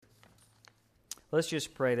Let's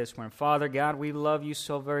just pray this morning. Father God, we love you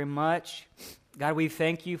so very much. God, we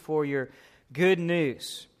thank you for your good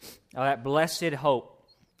news, that blessed hope.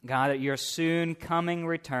 God, that your soon coming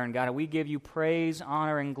return. God, we give you praise,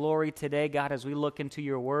 honor, and glory today, God, as we look into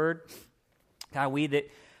your word. God, we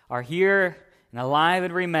that are here and alive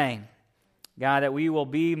and remain, God, that we will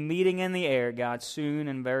be meeting in the air, God, soon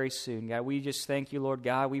and very soon. God, we just thank you, Lord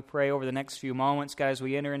God. We pray over the next few moments, God, as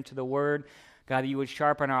we enter into the word, God, that you would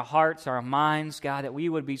sharpen our hearts, our minds, God, that we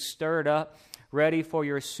would be stirred up, ready for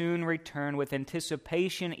your soon return with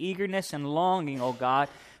anticipation, eagerness, and longing, oh God,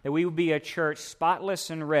 that we would be a church spotless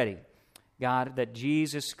and ready, God, that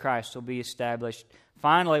Jesus Christ will be established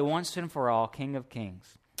finally, once and for all, King of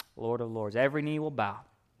kings, Lord of lords. Every knee will bow,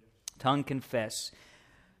 tongue confess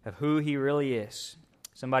of who he really is.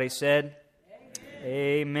 Somebody said,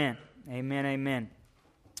 Amen. Amen, amen.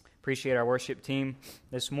 Appreciate our worship team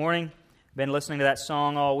this morning. Been listening to that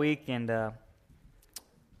song all week, and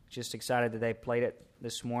just excited that they played it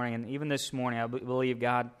this morning. And even this morning, I believe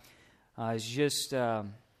God is just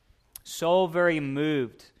so very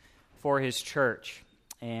moved for his church.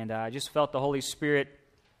 And I just felt the Holy Spirit,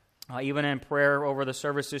 even in prayer over the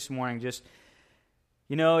service this morning, just,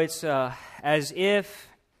 you know, it's as if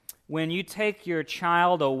when you take your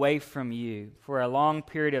child away from you for a long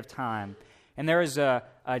period of time, and there is a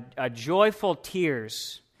joyful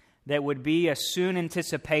tears that would be a soon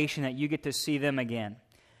anticipation that you get to see them again.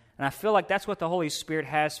 And I feel like that's what the Holy Spirit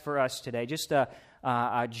has for us today. Just a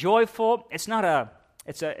joyful. It's not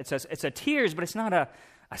it's a tears, but it's not a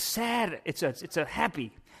sad. It's a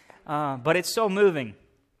happy. But it's so moving,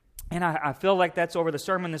 and I feel like that's over the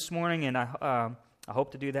sermon this morning, and I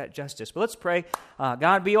hope to do that justice. But let's pray.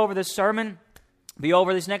 God, be over this sermon. Be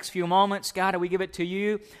over these next few moments, God, and we give it to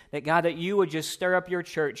you, that God, that you would just stir up your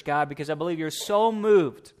church, God, because I believe you're so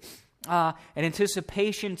moved in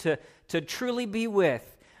anticipation to truly be with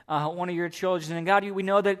one of your children. And God, we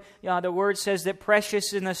know that the Word says that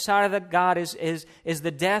precious in the sight of the God is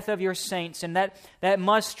the death of your saints, and that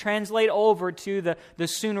must translate over to the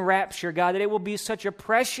soon rapture, God, that it will be such a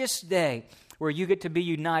precious day where you get to be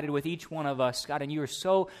united with each one of us, God, and you are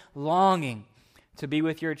so longing to be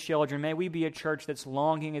with your children. May we be a church that's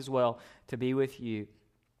longing as well to be with you.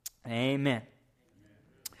 Amen.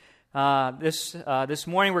 This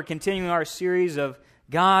morning we're continuing our series of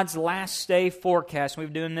God's Last Day Forecast.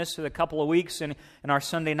 We've been doing this for a couple of weeks in our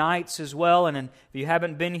Sunday nights as well. And if you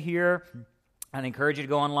haven't been here, I'd encourage you to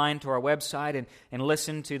go online to our website and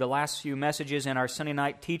listen to the last few messages in our Sunday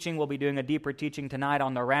night teaching. We'll be doing a deeper teaching tonight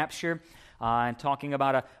on the rapture and talking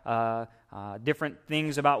about different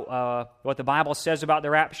things about what the Bible says about the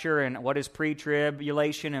rapture and what is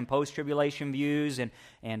pre-tribulation and post-tribulation views and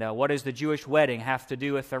what does the Jewish wedding have to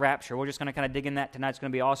do with the rapture. We're just going to kind of dig in that tonight. It's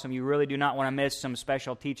going to be awesome. You really do not want to miss some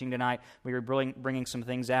special teaching tonight. We are bringing some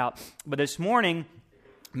things out. But this morning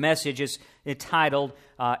message is entitled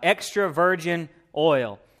Extra Virgin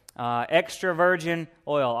Oil. Extra virgin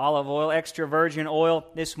oil, olive oil, extra virgin oil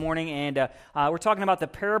this morning. And we're talking about the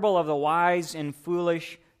parable of the wise and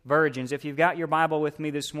foolish virgins. If you've got your Bible with me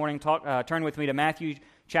this morning, turn with me to Matthew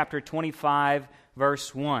chapter 25,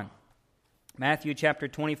 verse 1. Matthew chapter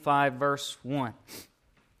 25, verse 1.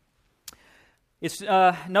 It's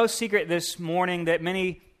no secret this morning that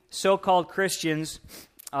many so-called Christians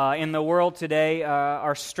in the world today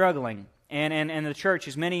are struggling. And the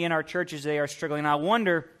churches, many in our churches, they are struggling. I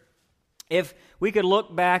wonder if we could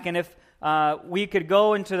look back and if we could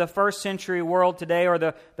go into the first century world today, or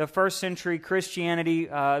the first century Christianity,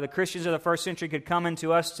 the Christians of the first century could come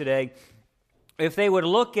into us today, if they would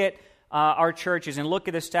look at our churches and look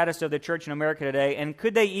at the status of the church in America today, and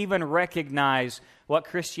could they even recognize what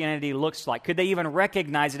Christianity looks like? Could they even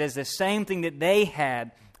recognize it as the same thing that they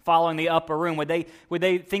had following the upper room? Would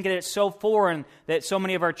they think that it's so foreign that so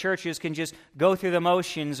many of our churches can just go through the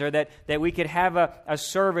motions, or that we could have a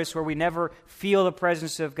service where we never feel the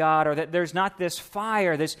presence of God, or that there's not this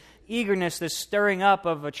fire, this eagerness, this stirring up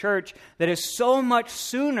of a church that is so much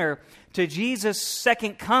sooner to Jesus'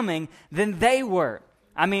 second coming than they were?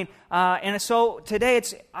 I mean, and so today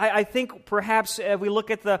I think perhaps if we look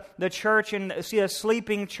at the church and see a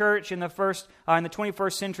sleeping church in the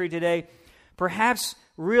 21st century today, perhaps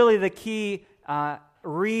really the key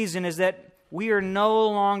reason is that we are no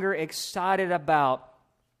longer excited about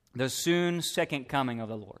the soon second coming of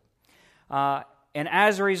the Lord. And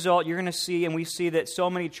as a result, you're going to see, and we see that so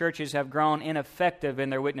many churches have grown ineffective in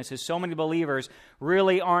their witnesses. So many believers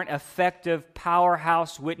really aren't effective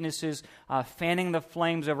powerhouse witnesses, fanning the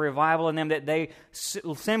flames of revival in them, that they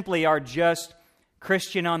simply are just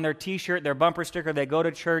Christian on their t-shirt, their bumper sticker, they go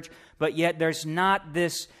to church, but yet there's not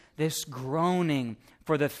this groaning,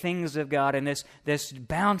 for the things of God and this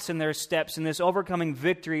bounce in their steps and this overcoming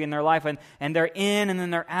victory in their life, and they're in and then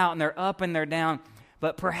they're out and they're up and they're down.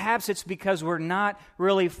 But perhaps it's because we're not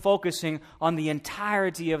really focusing on the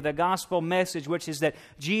entirety of the gospel message, which is that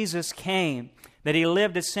Jesus came, that He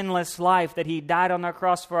lived a sinless life, that He died on the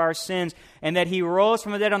cross for our sins, and that He rose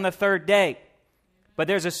from the dead on the third day. But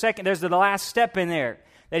there's the last step in there,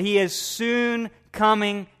 that He is soon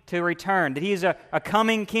coming to return, that He is a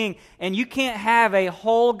coming King. And you can't have a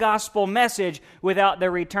whole gospel message without the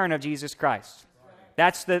return of Jesus Christ.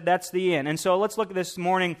 That's the end. And so let's look at this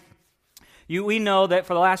morning. We know that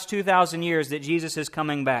for the last 2,000 years that Jesus is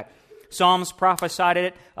coming back. Psalms prophesied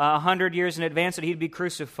it 100 years in advance that He'd be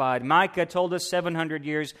crucified. Micah told us 700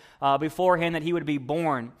 years beforehand that He would be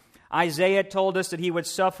born. Isaiah told us that He would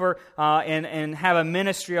suffer and have a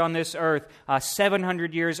ministry on this earth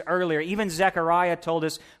 700 years earlier. Even Zechariah told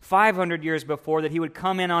us 500 years before that He would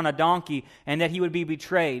come in on a donkey and that He would be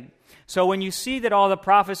betrayed. So when you see that all the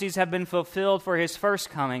prophecies have been fulfilled for His first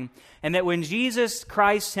coming, and that when Jesus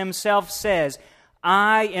Christ Himself says,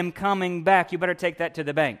 "I am coming back," you better take that to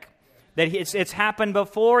the bank. That it's happened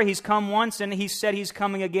before, He's come once, and He said He's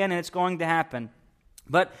coming again, and it's going to happen.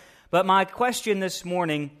 But my question this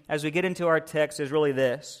morning, as we get into our text, is really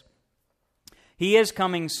this. He is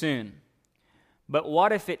coming soon, but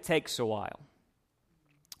what if it takes a while?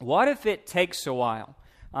 What if it takes a while?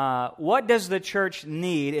 What does the church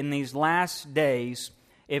need in these last days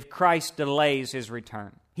if Christ delays His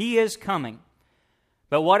return? He is coming.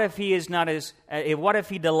 But what if He is not what if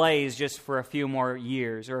He delays just for a few more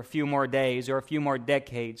years or a few more days or a few more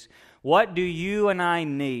decades? What do you and I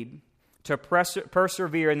need to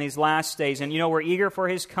persevere in these last days? And we're eager for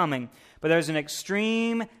His coming, but there's an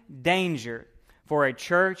extreme danger for a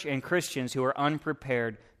church and Christians who are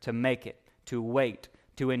unprepared to make it, to wait,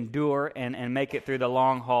 to endure and make it through the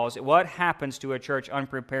long hauls. What happens to a church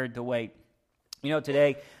unprepared to wait?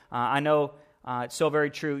 Today, I know it's so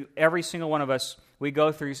very true. Every single one of us, we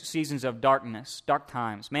go through seasons of darkness, dark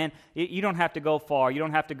times. Man, you don't have to go far. You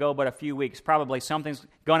don't have to go but a few weeks. Probably something's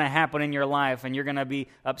going to happen in your life and you're going to be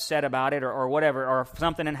upset about it or whatever, or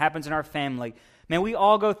something that happens in our family. Man, we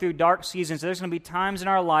all go through dark seasons. There's going to be times in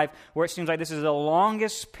our life where it seems like this is the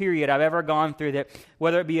longest period I've ever gone through, that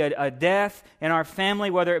whether it be a death in our family,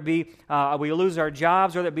 whether it be we lose our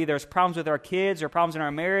jobs, whether it be there's problems with our kids or problems in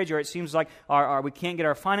our marriage, or it seems like we can't get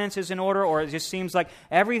our finances in order, or it just seems like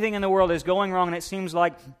everything in the world is going wrong, and it seems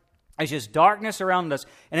like there's just darkness around us.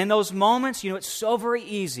 And in those moments, it's so very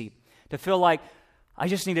easy to feel like, I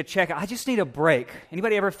just need to check. I just need a break.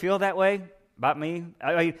 Anybody ever feel that way? About me?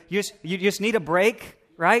 You just need a break,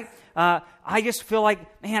 right? I just feel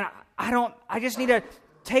like, man, I just need to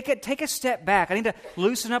take a step back. I need to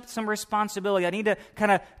loosen up some responsibility. I need to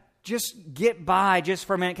kind of just get by just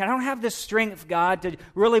for a minute. I don't have the strength, God, to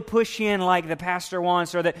really push in like the pastor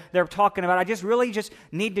wants or that they're talking about. I just really just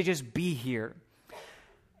need to just be here.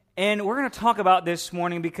 And we're going to talk about this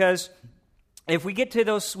morning because if we get to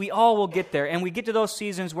those, we all will get there. And we get to those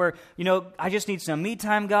seasons where, I just need some me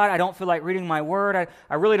time, God. I don't feel like reading my word.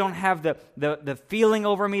 I really don't have the feeling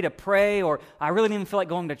over me to pray, or I really don't even feel like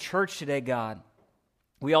going to church today, God.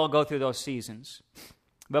 We all go through those seasons.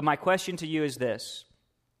 But my question to you is this.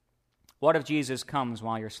 What if Jesus comes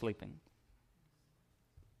while you're sleeping?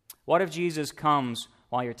 What if Jesus comes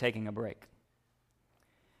while you're taking a break?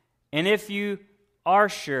 And if you are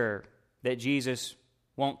sure that Jesus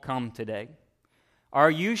won't come today,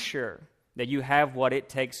 are you sure that you have what it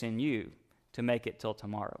takes in you to make it till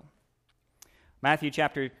tomorrow? Matthew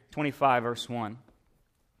chapter 25, verse 1.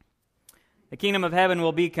 The kingdom of heaven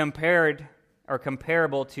will be compared or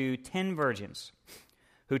comparable to 10 virgins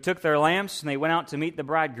who took their lamps and they went out to meet the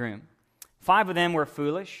bridegroom. 5 of them were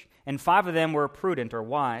foolish, and 5 of them were prudent or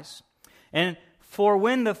wise. And for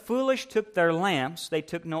when the foolish took their lamps, they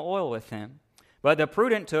took no oil with them. But the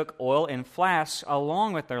prudent took oil in flasks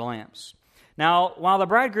along with their lamps. Now, while the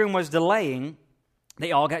bridegroom was delaying,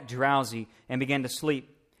 they all got drowsy and began to sleep.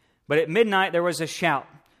 But at midnight there was a shout,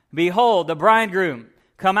 "Behold, the bridegroom,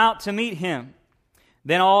 come out to meet him."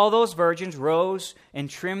 Then all those virgins rose and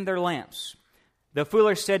trimmed their lamps. The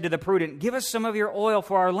foolish said to the prudent, "Give us some of your oil,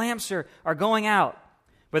 for our lamps are going out."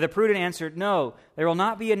 But the prudent answered, "No, there will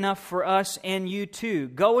not be enough for us and you too.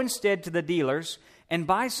 Go instead to the dealers and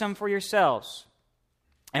buy some for yourselves."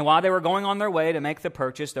 And while they were going on their way to make the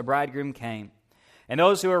purchase, the bridegroom came. And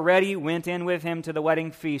those who were ready went in with him to the wedding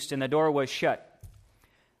feast, and the door was shut.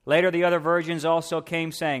 Later the other virgins also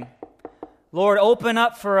came, saying, "Lord, open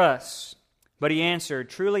up for us." But he answered,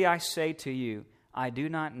 "Truly I say to you, I do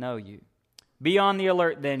not know you. Be on the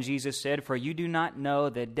alert then," Jesus said, "for you do not know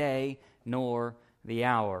the day nor the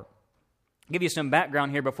hour." give you some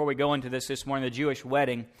background here before we go into this morning, the Jewish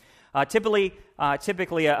wedding. Typically,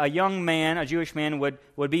 a young man, a Jewish man,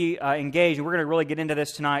 would be engaged. And we're going to really get into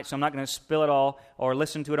this tonight, so I'm not going to spill it all or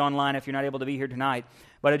listen to it online if you're not able to be here tonight.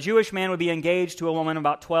 But a Jewish man would be engaged to a woman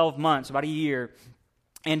about 12 months, about a year.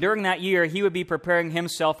 And during that year, he would be preparing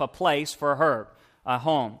himself a place for her, a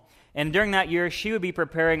home. And during that year, she would be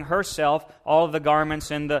preparing herself all of the garments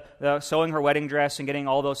and the sewing her wedding dress and getting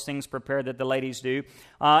all those things prepared that the ladies do.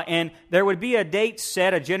 And there would be a date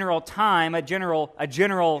set, a general time, a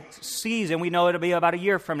general season. We know it'll be about a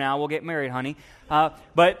year from now. We'll get married, honey.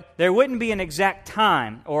 But there wouldn't be an exact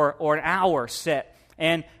time or an hour set.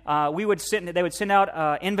 And they would send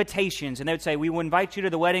out invitations, and they would say, "We will invite you to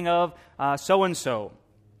the wedding of so-and-so."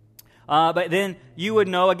 But then you would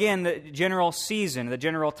know, again, the general season, the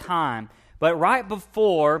general time. But right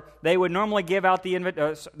before, they would normally give out the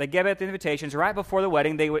invitations. Right before the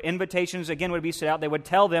wedding, invitations, again, would be sent out. They would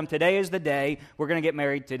tell them, today is the day, we're going to get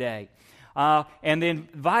married today. And the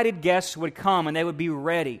invited guests would come, and they would be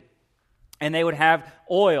ready. And they would have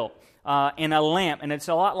oil and a lamp. And it's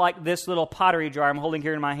a lot like this little pottery jar I'm holding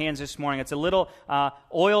here in my hands this morning. It's a little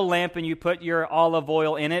oil lamp, and you put your olive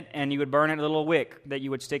oil in it, and you would burn it a little wick that you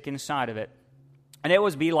would stick inside of it. And it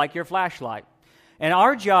would be like your flashlight. And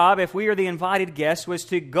our job, if we are the invited guests, was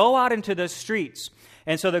to go out into the streets.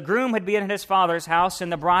 And so the groom would be at his father's house,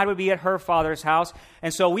 and the bride would be at her father's house.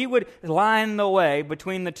 And so we would line the way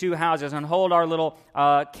between the two houses and hold our little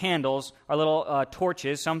candles, our little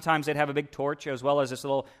torches. Sometimes they'd have a big torch, as well as this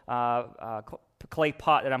little clay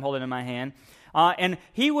pot that I'm holding in my hand. And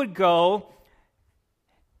he would go,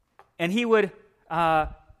 and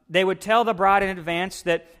they would tell the bride in advance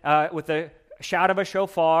that with the shout of a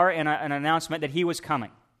shofar and an announcement that he was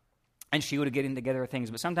coming. And she would get in together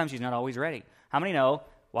things, but sometimes she's not always ready. How many know,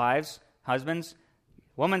 wives, husbands,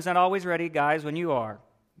 woman's not always ready, guys, when you are.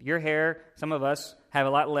 Your hair, some of us have a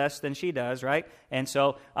lot less than she does, right? And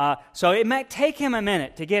so it might take him a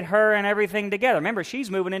minute to get her and everything together. Remember,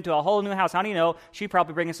 she's moving into a whole new house. How do you know? She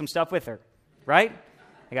probably bringing some stuff with her, right?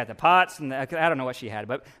 I got the pots, and I don't know what she had,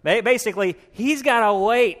 but basically, he's got to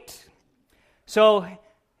wait. So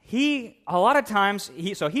he's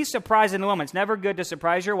surprising the woman. It's never good to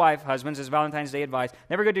surprise your wife, husbands, as Valentine's Day advice.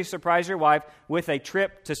 Never good to surprise your wife with a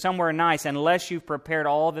trip to somewhere nice unless you've prepared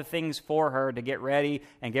all the things for her to get ready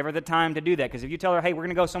and give her the time to do that. Because if you tell her, hey, we're going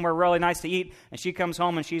to go somewhere really nice to eat, and she comes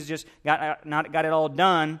home and she's just not got it all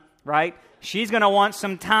done, right? She's going to want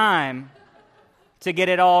some time to get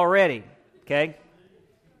it all ready, okay?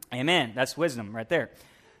 Amen. That's wisdom right there.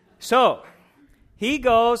 So he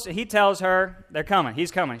goes, he tells her, they're coming,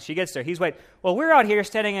 he's coming. She gets there, he's waiting. Well, we're out here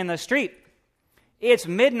standing in the street. It's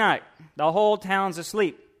midnight. The whole town's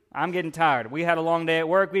asleep. I'm getting tired. We had a long day at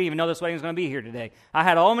work. We didn't even know this wedding was going to be here today. I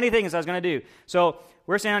had all many things I was going to do. So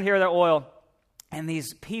we're standing here with our oil, and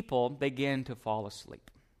these people begin to fall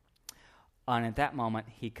asleep. And at that moment,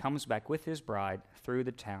 he comes back with his bride through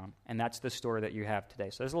the town, and that's the story that you have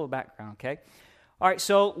today. So there's a little background, okay? All right,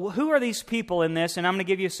 so who are these people in this? And I'm going to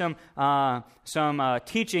give you some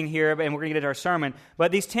teaching here, and we're going to get into our sermon.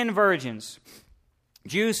 But these 10 virgins,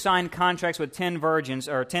 Jews signed contracts with 10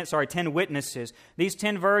 witnesses. These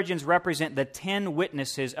 10 virgins represent the 10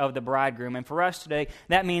 witnesses of the bridegroom. And for us today,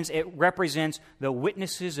 that means it represents the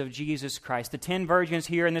witnesses of Jesus Christ. The 10 virgins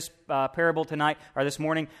here in this parable tonight, or this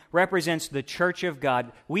morning, represents the church of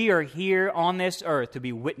God. We are here on this earth to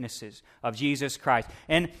be witnesses of Jesus Christ.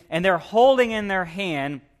 And they're holding in their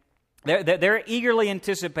hand, they're eagerly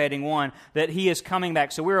anticipating, one, that he is coming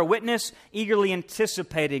back. So we're a witness eagerly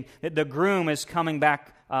anticipating that the groom is coming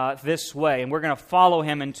back this way. And we're going to follow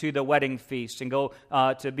him into the wedding feast and go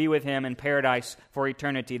to be with him in paradise for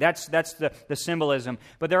eternity. That's the symbolism.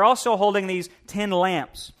 But they're also holding these 10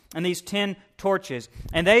 lamps and these 10 torches.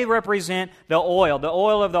 And they represent the oil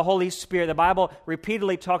of the Holy Spirit. The Bible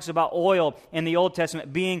repeatedly talks about oil in the Old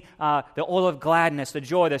Testament being the oil of gladness, the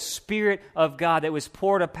joy, the Spirit of God that was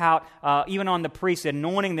poured out even on the priests,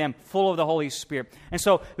 anointing them full of the Holy Spirit. And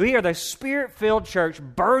so we are the Spirit-filled church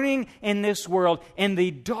burning in this world in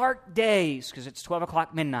the dark days, because it's 12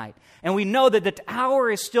 o'clock midnight. And we know that the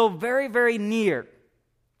hour is still very, very near.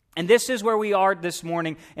 And this is where we are this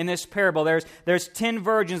morning in this parable. There's 10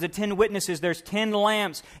 virgins, the 10 witnesses. There's 10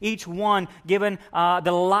 lamps, each one given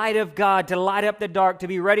the light of God to light up the dark, to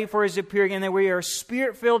be ready for his appearing. And then we are a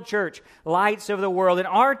Spirit-filled church, lights of the world. And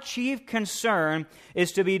our chief concern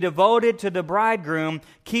is to be devoted to the bridegroom,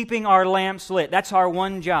 keeping our lamps lit. That's our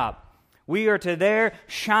one job. We are to there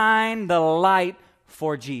shine the light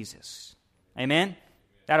for Jesus. Amen?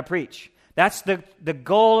 That'll preach. That's the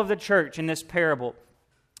goal of the church in this parable.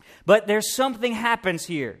 But there's something happens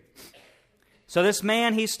here. So this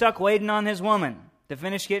man, he's stuck waiting on his woman to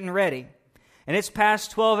finish getting ready. And it's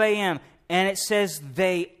past 12 a.m., and it says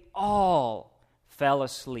they all fell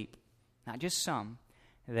asleep. Not just some.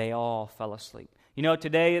 They all fell asleep. You know,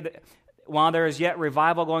 today, while there is yet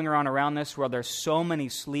revival going around this world, there's so many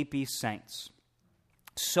sleepy saints.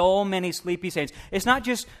 So many sleepy saints. It's not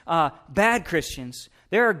just bad Christians.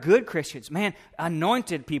 There are good Christians, man,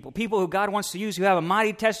 anointed people, people who God wants to use, who have a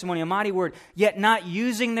mighty testimony, a mighty word, yet not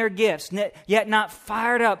using their gifts, yet not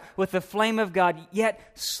fired up with the flame of God, yet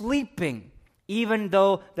sleeping, even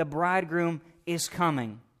though the bridegroom is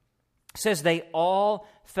coming. It says they all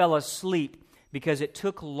fell asleep because it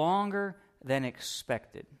took longer than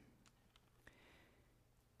expected.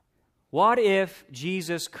 What if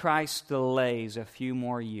Jesus Christ delays a few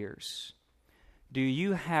more years? Do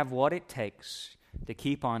you have what it takes to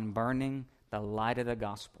keep on burning the light of the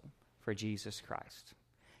gospel for Jesus Christ?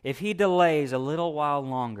 If He delays a little while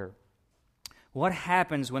longer, what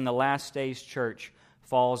happens when the last days church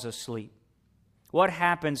falls asleep? What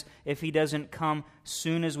happens if He doesn't come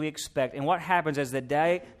soon as we expect? And what happens as the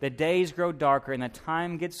days grow darker and the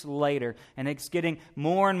time gets later and it's getting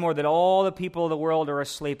more and more that all the people of the world are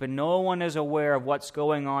asleep and no one is aware of what's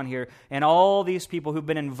going on here, and all these people who've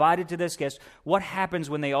been invited to this guest, what happens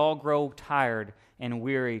when they all grow tired and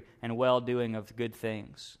weary and well-doing of good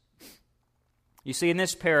things? You see, in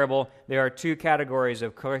this parable, there are two categories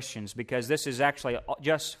of Christians, because this is actually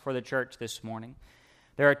just for the church this morning.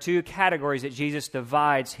 There are two categories that Jesus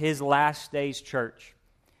divides His last days church.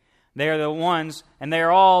 They are the ones, and they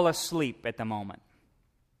are all asleep at the moment.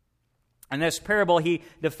 In this parable, He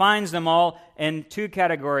defines them all in two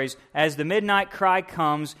categories. As the midnight cry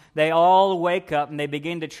comes, they all wake up and they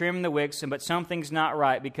begin to trim the wicks, but something's not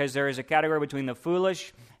right, because there is a category between the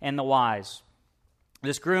foolish and the wise.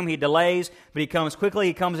 This groom, he delays, but he comes quickly.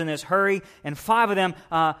 He comes in this hurry, and five of them,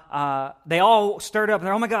 they all stirred up, and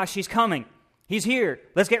they're, oh my gosh, He's coming. He's here.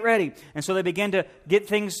 Let's get ready. And so they begin to get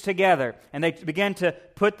things together. And they began to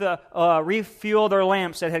refuel their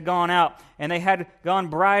lamps that had gone out. And they had gone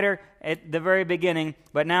brighter at the very beginning,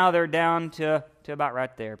 but now they're down to about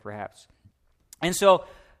right there, perhaps. And so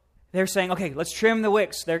they're saying, okay, let's trim the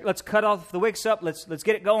wicks. Let's cut off the wicks up. Let's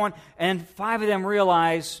get it going. And five of them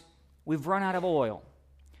realize we've run out of oil.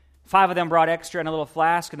 Five of them brought extra in a little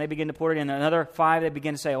flask, and they begin to pour it in. Another five, they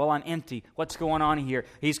begin to say, well, I'm empty. What's going on here?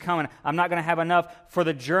 He's coming. I'm not going to have enough for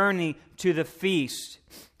the journey to the feast.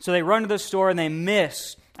 So they run to the store, and they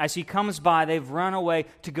miss. As He comes by, they've run away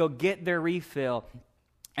to go get their refill.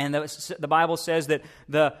 And the Bible says that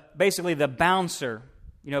basically the bouncer,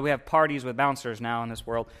 you know, we have parties with bouncers now in this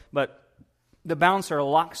world, but the bouncer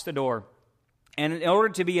locks the door. And in order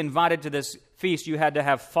to be invited to this feast, you had to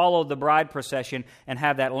have followed the bride procession and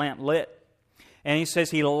have that lamp lit. And he says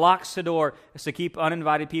he locks the door to keep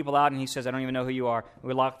uninvited people out, and he says, I don't even know who you are.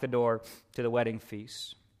 We lock the door to the wedding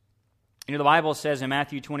feast. You know, the Bible says in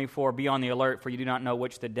Matthew 24, be on the alert, for you do not know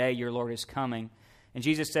which the day your Lord is coming. And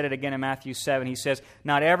Jesus said it again in Matthew 7. He says,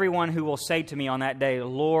 not everyone who will say to me on that day,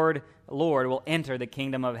 Lord, Lord, will enter the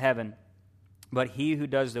kingdom of heaven, but he who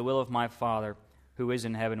does the will of my Father who is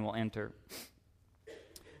in heaven will enter.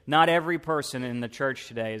 Not every person in the church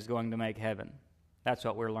today is going to make heaven. That's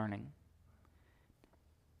what we're learning.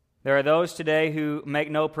 There are those today who make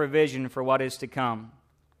no provision for what is to come.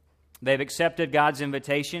 They've accepted God's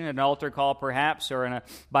invitation, an altar call perhaps, or in a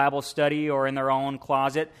Bible study, or in their own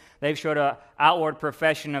closet. They've showed an outward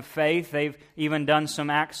profession of faith. They've even done some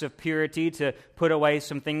acts of purity to put away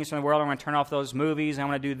some things from the world. I'm going to turn off those movies. I'm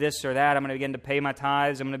going to do this or that. I'm going to begin to pay my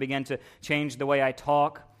tithes. I'm going to begin to change the way I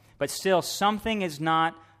talk. But still, something is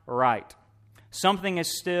not right. Something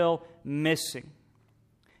is still missing.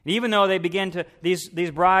 Even though they begin to, these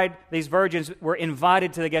virgins were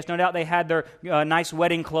invited to the guests. No doubt they had their nice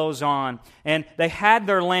wedding clothes on, and they had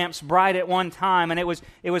their lamps bright at one time, and it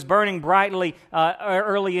was burning brightly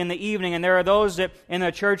early in the evening. And there are those that in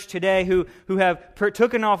the church today who have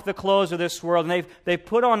taken off the clothes of this world, and they've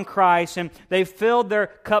put on Christ, and they've filled their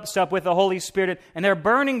cups up with the Holy Spirit, and they're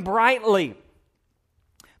burning brightly.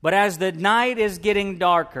 But as the night is getting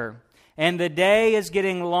darker, and the day is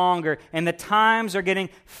getting longer, and the times are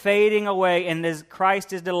fading away, and as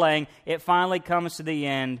Christ is delaying, it finally comes to the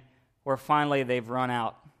end where finally they've run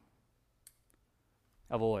out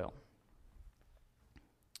of oil.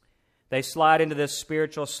 They slide into this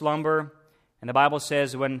spiritual slumber, and the Bible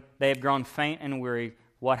says when they have grown faint and weary,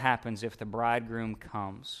 what happens if the bridegroom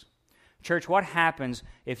comes? Church, what happens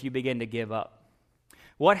if you begin to give up?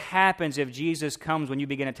 What happens if Jesus comes when you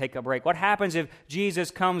begin to take a break? What happens if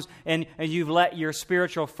Jesus comes and you've let your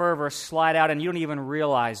spiritual fervor slide out and you don't even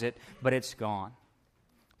realize it, but it's gone?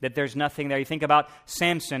 that there's nothing there. You think about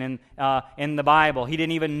Samson in the Bible. He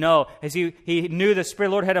didn't even know. He knew the Spirit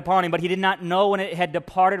of the Lord had upon him, but he did not know when it had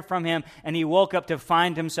departed from him, and he woke up to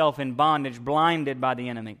find himself in bondage, blinded by the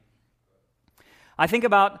enemy. I think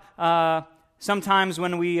about sometimes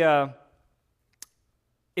when we, if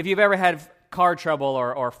you've ever had car trouble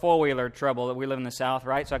or four-wheeler trouble. We live in the South,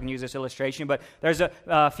 right? So I can use this illustration. But there's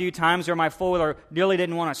a few times where my four-wheeler really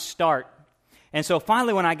didn't want to start. And so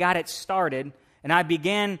finally when I got it started and I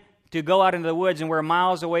began to go out into the woods and we're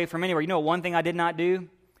miles away from anywhere, you know one thing I did not do?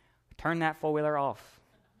 Turn that four-wheeler off.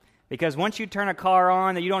 Because once you turn a car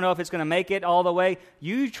on that you don't know if it's going to make it all the way,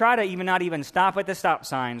 you try to not even stop at the stop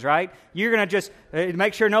signs, right? You're going to just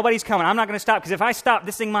make sure nobody's coming. I'm not going to stop because if I stop,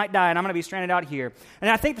 this thing might die and I'm going to be stranded out here. And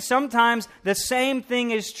I think sometimes the same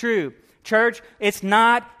thing is true. Church, it's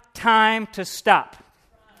not time to stop.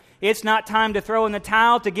 It's not time to throw in the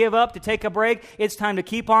towel, to give up, to take a break. It's time to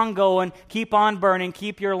keep on going, keep on burning,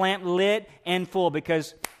 keep your lamp lit and full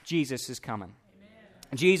because Jesus is coming.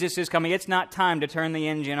 Jesus is coming. It's not time to turn the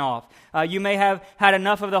engine off. You may have had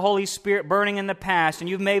enough of the Holy Spirit burning in the past, and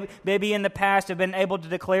you've maybe in the past have been able to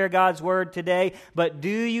declare God's Word today, but do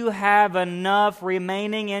you have enough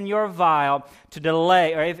remaining in your vial to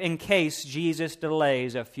delay, or in case Jesus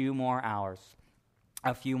delays a few more hours,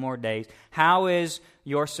 a few more days? How is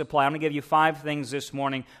your supply? I'm going to give you 5 things this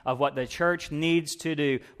morning of what the church needs to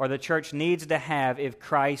do, or the church needs to have if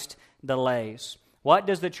Christ delays. What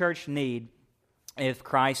does the church need if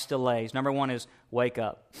Christ delays? Number 1 is wake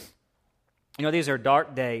up. You know, these are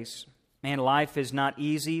dark days. Man, life is not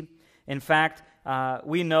easy. In fact,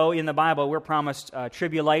 we know in the Bible we're promised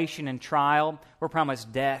tribulation and trial. We're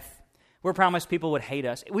promised death. We're promised people would hate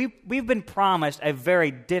us. We've been promised a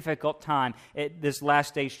very difficult time at this last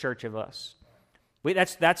stage church of us.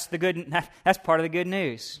 That's part of the good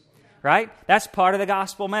news, right? That's part of the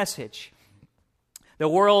gospel message. The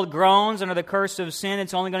world groans under the curse of sin.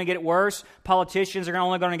 It's only going to get worse. Politicians are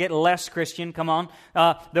only going to get less Christian. Come on.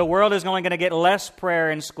 The world is only going to get less prayer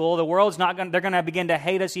in school. The world's not going. They're going to begin to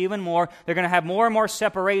hate us even more. They're going to have more and more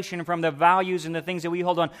separation from the values and the things that we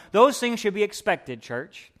hold on. Those things should be expected,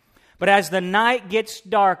 church. But as the night gets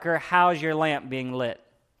darker, how's your lamp being lit?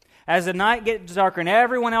 As the night gets darker and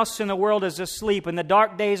everyone else in the world is asleep and the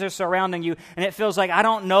dark days are surrounding you and it feels like, I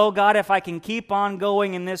don't know, God, if I can keep on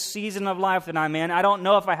going in this season of life that I'm in. I don't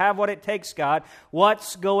know if I have what it takes, God.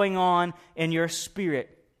 What's going on in your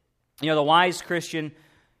spirit? You know, the wise Christian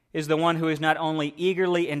is the one who is not only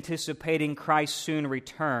eagerly anticipating Christ's soon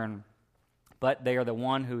return, but they are the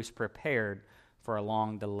one who is prepared for a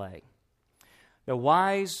long delay. The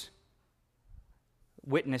wise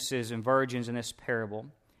witnesses and virgins in this parable,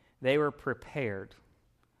 they were prepared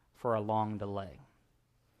for a long delay.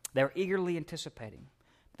 They were eagerly anticipating.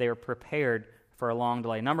 They were prepared for a long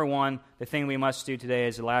delay. Number 1, the thing we must do today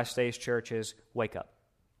as the last days church is wake up.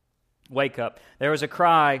 Wake up. There was a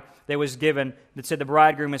cry that was given that said the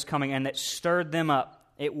bridegroom is coming and that stirred them up.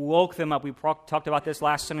 It woke them up. We talked about this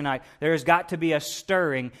last Sunday night. There has got to be a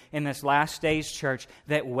stirring in this last days church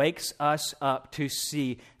that wakes us up to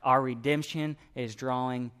see our redemption is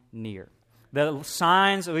drawing near. The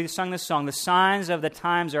signs, we sung this song, the signs of the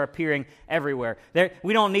times are appearing everywhere.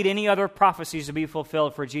 We don't need any other prophecies to be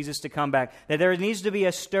fulfilled for Jesus to come back. That there needs to be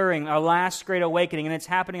a stirring, a last great awakening, and it's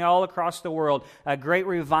happening all across the world. A great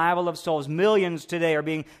revival of souls. Millions today are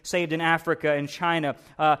being saved in Africa and China.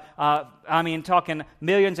 Talking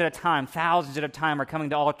millions at a time, thousands at a time are coming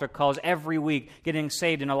to altar calls every week, getting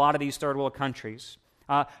saved in a lot of these third world countries.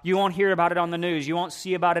 You won't hear about it on the news. You won't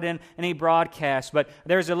see about it in any broadcast. But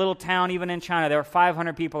there's a little town, even in China, there are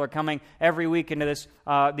 500 people are coming every week into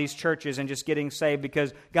these churches and just getting saved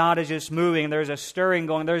because God is just moving. There's a stirring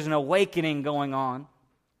going. There's an awakening going on.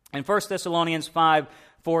 And 1 Thessalonians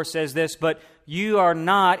 5:4 says this, "But you are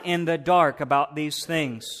not in the dark about these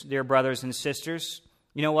things, dear brothers and sisters."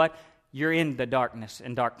 You know what? You're in the darkness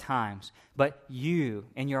and dark times. But you,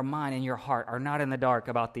 in your mind and your heart, are not in the dark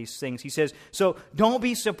about these things. He says, so don't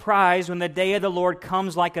be surprised when the day of the Lord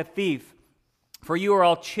comes like a thief. For you are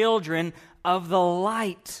all children of the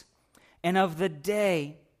light and of the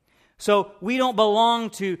day. So we don't belong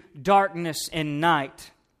to darkness and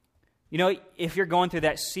night. You know, if you're going through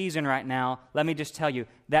that season right now, let me just tell you,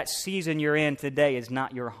 that season you're in today is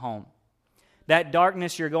not your home. That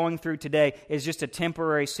darkness you're going through today is just a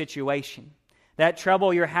temporary situation. That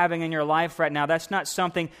trouble you're having in your life right now, that's not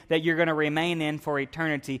something that you're going to remain in for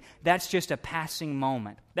eternity. That's just a passing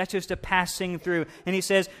moment. That's just a passing through. And he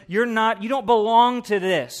says, you don't belong to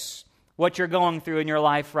this, what you're going through in your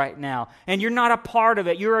life right now. And you're not a part of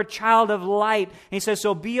it. You're a child of light. And he says,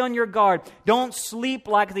 so be on your guard. Don't sleep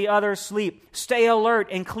like the others sleep. Stay alert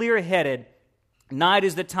and clear-headed. Night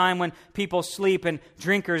is the time when people sleep and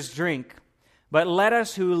drinkers drink. But let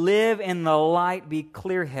us who live in the light be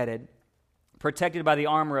clear-headed, protected by the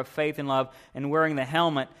armor of faith and love, and wearing the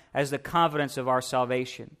helmet as the confidence of our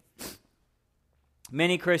salvation.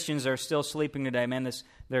 Many Christians are still sleeping today. Man,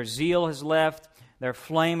 their zeal has left, their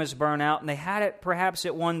flame has burned out, and they had it perhaps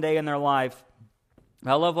at one day in their life.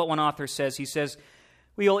 I love what one author says. He says,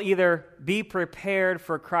 we will either be prepared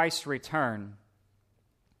for Christ's return,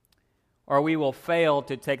 or we will fail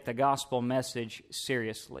to take the gospel message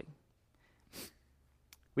seriously.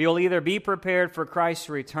 We will either be prepared for Christ's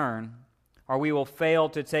return, or we will fail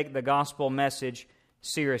to take the gospel message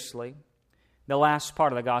seriously. The last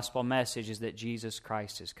part of the gospel message is that Jesus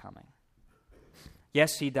Christ is coming.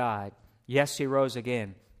 Yes, He died. Yes, He rose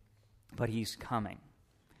again. But He's coming.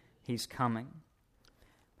 He's coming.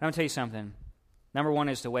 I'm going to tell you something. Number one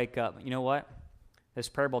is to wake up. You know what? This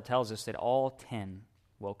parable tells us that all 10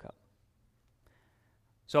 woke up.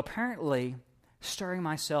 So apparently, stirring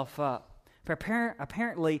myself up,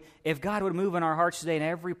 apparently, if God would move in our hearts today and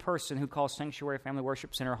every person who calls Sanctuary Family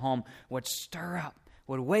Worship Center home would stir up,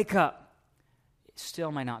 would wake up, it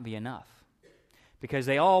still may not be enough. Because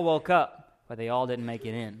they all woke up, but they all didn't make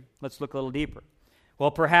it in. Let's look a little deeper.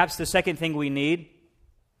 Well, perhaps the second thing we need,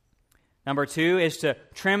 number 2, is to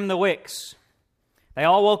trim the wicks. They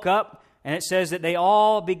all woke up, and it says that they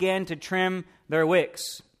all began to trim their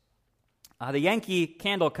wicks. The Yankee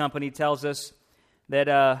Candle Company tells us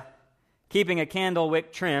that keeping a candle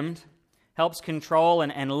wick trimmed helps control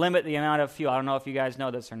and limit the amount of fuel. I don't know if you guys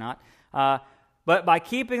know this or not. But by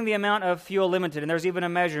keeping the amount of fuel limited, and there's even a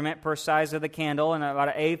measurement per size of the candle, and about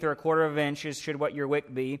an eighth or a quarter of an inch should what your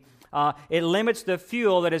wick be, it limits the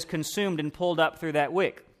fuel that is consumed and pulled up through that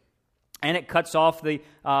wick. And it cuts off the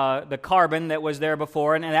carbon that was there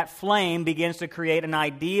before, and that flame begins to create an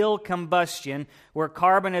ideal combustion where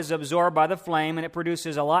carbon is absorbed by the flame, and it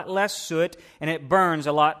produces a lot less soot, and it burns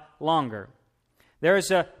a lot longer. There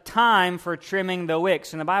is a time for trimming the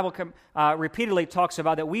wicks, and the Bible repeatedly talks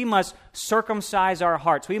about that we must circumcise our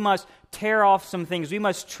hearts. We must tear off some things. We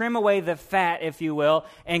must trim away the fat, if you will,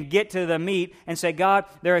 and get to the meat and say, God,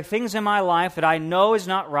 there are things in my life that I know is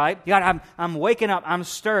not right. God, I'm waking up. I'm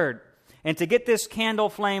stirred. And to get this candle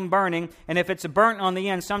flame burning, and if it's burnt on the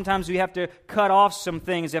end, sometimes we have to cut off some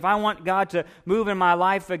things. If I want God to move in my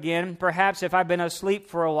life again, perhaps if I've been asleep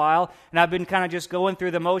for a while, and I've been kind of just going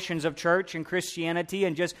through the motions of church and Christianity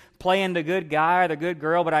and just playing the good guy or the good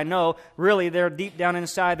girl, but I know really there deep down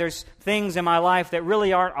inside there's things in my life that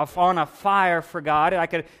really aren't on a fire for God. I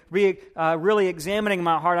could really examining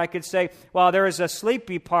my heart, I could say, well, there is a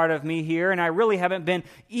sleepy part of me here, and I really haven't been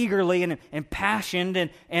eagerly and impassioned,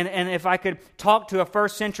 and if I could talk to a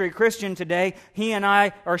first century Christian today, he and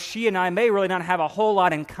I, or she and I, may really not have a whole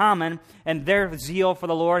lot in common, and their zeal for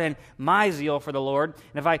the Lord and my zeal for the Lord.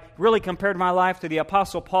 And if I really compared my life to the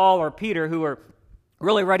Apostle Paul or Peter, who were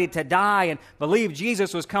really ready to die and believe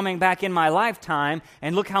Jesus was coming back in my lifetime,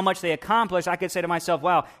 and look how much they accomplished, I could say to myself,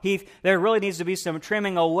 wow, Heath, there really needs to be some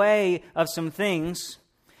trimming away of some things.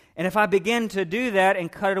 And if I begin to do that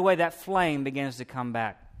and cut it away, that flame begins to come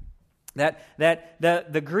back.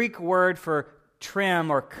 The Greek word for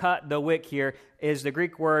trim or cut the wick here is the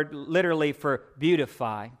Greek word literally for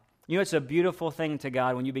beautify. You know, it's a beautiful thing to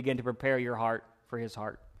God when you begin to prepare your heart for His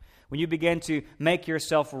heart. When you begin to make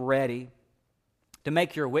yourself ready to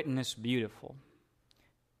make your witness beautiful,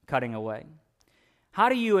 cutting away. How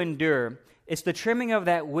do you endure? It's the trimming of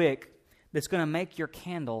that wick that's going to make your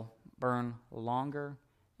candle burn longer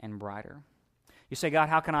and brighter. You say, God,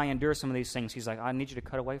 how can I endure some of these things? He's like, I need you to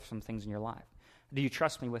cut away some things in your life. Do you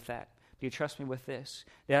trust me with that? Do you trust me with this?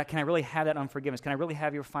 Can I really have that unforgiveness? Can I really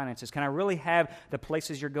have your finances? Can I really have the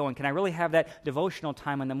places you're going? Can I really have that devotional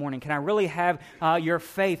time in the morning? Can I really have your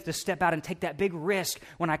faith to step out and take that big risk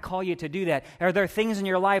when I call you to do that? Are there things in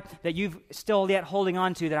your life that you've still yet holding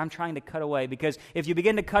on to that I'm trying to cut away? Because if you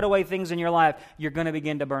begin to cut away things in your life, you're going to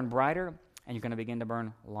begin to burn brighter and you're going to begin to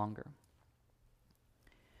burn longer.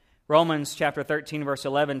 Romans chapter 13, verse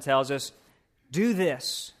 11 tells us, do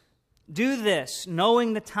this,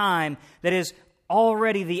 knowing the time that is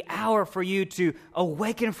already the hour for you to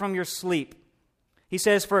awaken from your sleep. He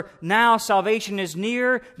says, for now salvation is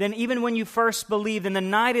near than even when you first believed, and the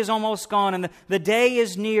night is almost gone, and the day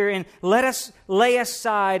is near, and let us lay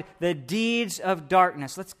aside the deeds of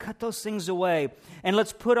darkness. Let's cut those things away, and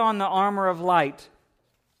let's put on the armor of light.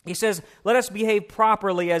 He says, let us behave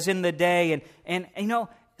properly as in the day, and you know,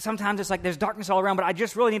 sometimes it's like there's darkness all around, but I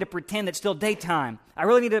just really need to pretend it's still daytime. I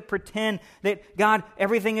really need to pretend that, God,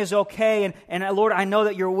 everything is okay, and Lord, I know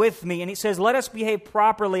that you're with me. And He says, let us behave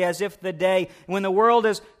properly as if the day, when the world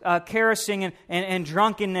is carousing and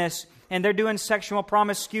drunkenness, and they're doing sexual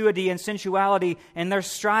promiscuity and sensuality, and they're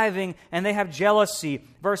striving, and they have jealousy.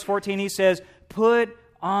 Verse 14, he says, put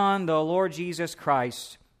on the Lord Jesus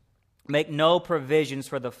Christ. Make no provisions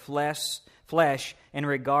for the flesh in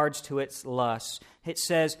regards to its lusts. It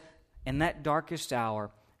says, in that darkest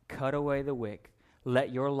hour, cut away the wick.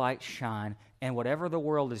 Let your light shine. And whatever the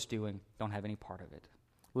world is doing, don't have any part of it.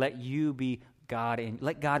 Let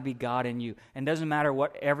God be God in you. And it doesn't matter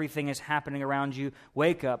what everything is happening around you.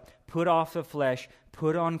 Wake up, put off the flesh,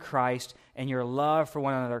 put on Christ, and your love for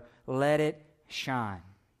one another, let it shine.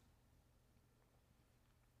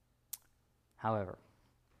 However,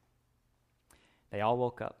 they all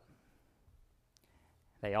woke up.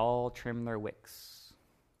 They all trimmed their wicks.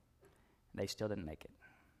 They still didn't make it.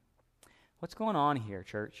 What's going on here,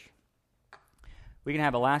 church? We can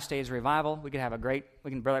have a last days revival. We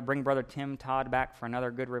can bring Brother Tim Todd back for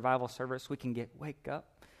another good revival service. We can wake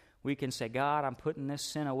up. We can say, God, I'm putting this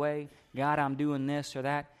sin away. God, I'm doing this or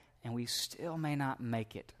that. And we still may not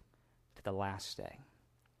make it to the last day.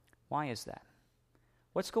 Why is that?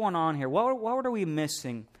 What's going on here? What are we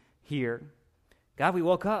missing here? God, we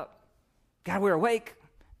woke up. God, we're awake.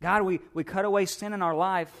 God, we cut away sin in our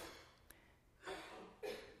life.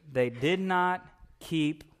 They did not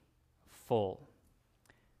keep full.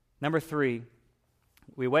 Number 3,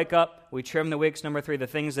 we wake up, we trim the wicks. Number 3, the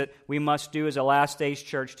things that we must do as a last days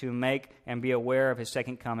church to make and be aware of His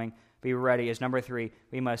second coming, be ready, is number 3,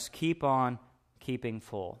 we must keep on keeping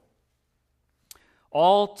full.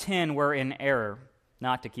 All 10 were in error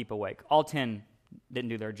not to keep awake. All 10 didn't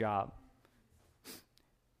do their job.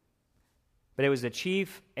 But it was the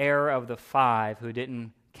chief error of the 5 who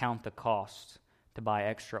didn't count the cost to buy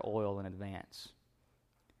extra oil in advance.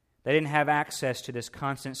 They didn't have access to this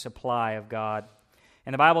constant supply of God.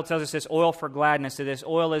 And the Bible tells us this oil for gladness, that this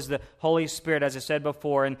oil is the Holy Spirit, as I said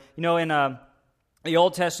before. And in the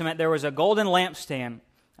Old Testament, there was a golden lampstand,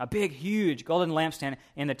 a big, huge golden lampstand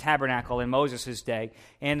in the tabernacle in Moses' day.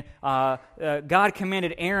 And God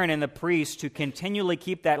commanded Aaron and the priests to continually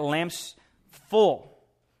keep that lamp full.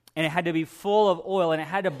 And it had to be full of oil, and it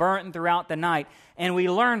had to burn throughout the night. And we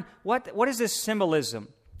learn, what is this symbolism?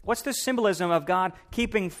 What's the symbolism of God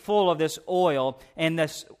keeping full of this oil and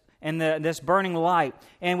this burning light?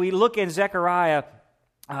 And we look in Zechariah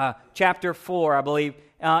chapter 4, I believe,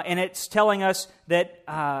 and it's telling us that,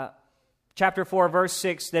 chapter 4, verse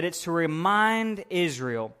 6, that it's to remind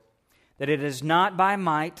Israel that it is not by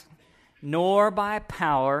might nor by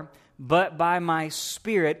power, but by my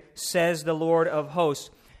Spirit, says the Lord of hosts.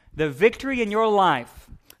 The victory in your life,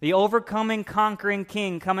 the overcoming, conquering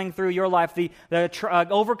King coming through your life, the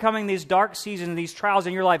overcoming these dark seasons, these trials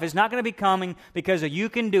in your life is not going to be coming because you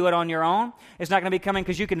can do it on your own. It's not going to be coming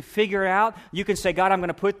because you can figure it out. You can say, God, I'm going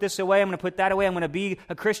to put this away. I'm going to put that away. I'm going to be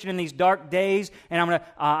a Christian in these dark days, and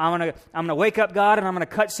I'm going to wake up, God, and I'm going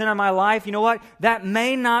to cut sin out of my life. You know what? That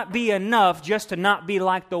may not be enough just to not be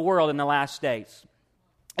like the world in the last days.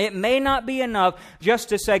 It may not be enough just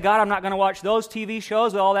to say, God, I'm not going to watch those TV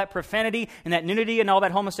shows with all that profanity and that nudity and all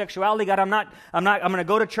that homosexuality. God, I'm going to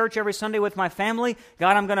go to church every Sunday with my family.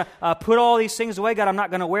 God, I'm going to put all these things away. God, I'm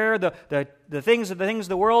not going to wear the things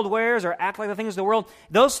the world wears or act like the things of the world.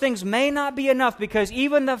 Those things may not be enough because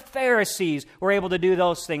even the Pharisees were able to do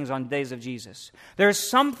those things on the days of Jesus. There's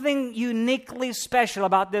something uniquely special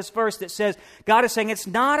about this verse that says, God is saying it's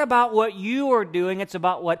not about what you are doing, it's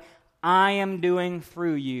about what I am doing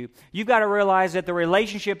through you. You've got to realize that the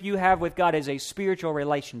relationship you have with God is a spiritual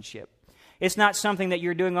relationship. It's not something that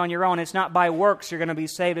you're doing on your own. It's not by works you're going to be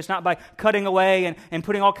saved. It's not by cutting away and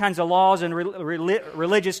putting all kinds of laws and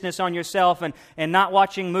religiousness on yourself and not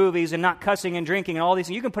watching movies and not cussing and drinking and all these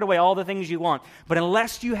things. You can put away all the things you want. But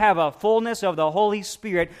unless you have a fullness of the Holy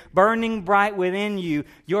Spirit burning bright within you,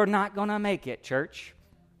 you're not going to make it, church.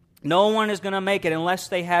 No one is going to make it unless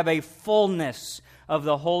they have a fullness of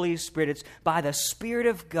the Holy Spirit. It's by the Spirit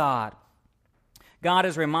of God. God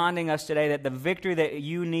is reminding us today that the victory that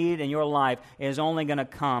you need in your life is only going to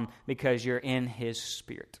come because you're in His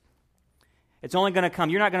Spirit. It's only going to come.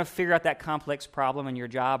 You're not going to figure out that complex problem in your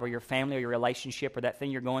job or your family or your relationship or that thing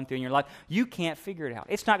you're going through in your life. You can't figure it out.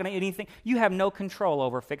 It's not going to anything. You have no control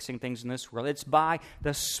over fixing things in this world. It's by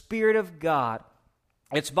the Spirit of God.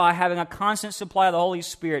 It's by having a constant supply of the Holy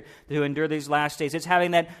Spirit to endure these last days. It's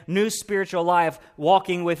having that new spiritual life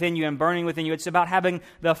walking within you and burning within you. It's about having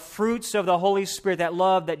the fruits of the Holy Spirit, that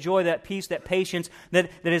love, that joy, that peace, that patience that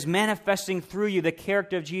is manifesting through you, the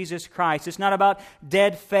character of Jesus Christ. It's not about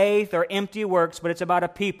dead faith or empty works, but it's about a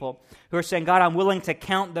people who are saying, God, I'm willing to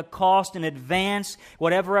count the cost in advance.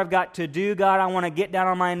 Whatever I've got to do, God, I want to get down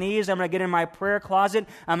on my knees. I'm going to get in my prayer closet.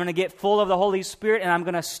 I'm going to get full of the Holy Spirit, and I'm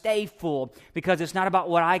going to stay full because it's not about about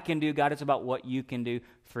what I can do, God. It's about what you can do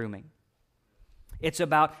through me. It's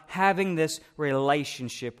about having this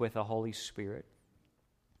relationship with the Holy Spirit.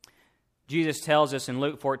 Jesus tells us in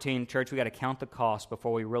Luke 14, church, we got to count the cost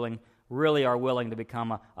before we really are willing to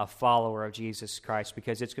become a follower of Jesus Christ,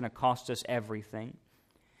 because it's going to cost us everything.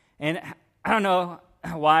 And I don't know,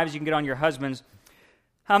 wives, you can get on your husbands.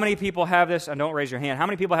 How many people have this? And don't raise your hand. How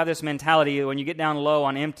many people have this mentality when you get down low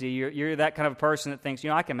on empty, you're that kind of person that thinks,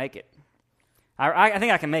 I can make it. I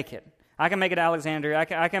think I can make it. I can make it to Alexandria.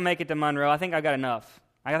 I can make it to Monroe. I think I've got enough.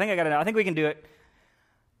 I think we can do it.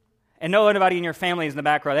 And no anybody in your family is in the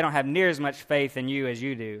back row. They don't have near as much faith in you as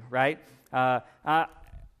you do, right? They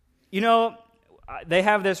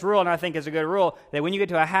have this rule, and I think it's a good rule, that when you get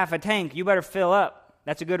to a half a tank, you better fill up.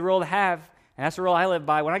 That's a good rule to have, and that's the rule I live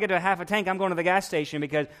by. When I get to a half a tank, I'm going to the gas station,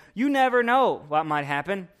 because you never know what might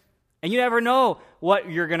happen, and you never know what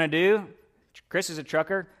you're going to do. Chris is a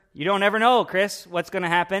trucker. You don't ever know, Chris, what's going to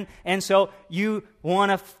happen, and so you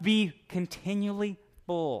want to be continually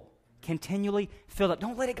full. Continually fill up.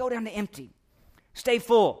 Don't let it go down to empty. Stay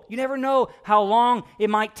full. You never know how long it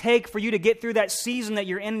might take for you to get through that season that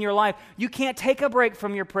you're in your life. You can't take a break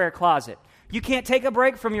from your prayer closet. You can't take a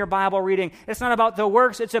break from your Bible reading. It's not about the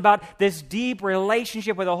works. It's about this deep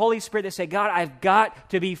relationship with the Holy Spirit that say, God, I've got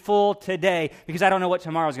to be full today because I don't know what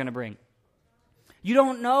tomorrow's going to bring. You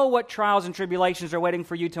don't know what trials and tribulations are waiting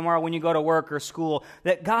for you tomorrow when you go to work or school.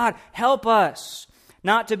 That God, help us.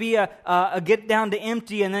 Not to be a get down to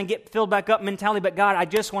empty and then get filled back up mentality, but God, I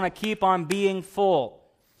just want to keep on being full.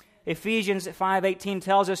 Ephesians 5:18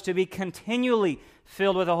 tells us to be continually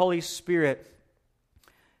filled with the Holy Spirit.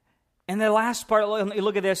 And the last part,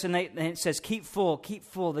 look at this, and it says, keep full, keep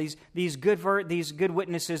full. These good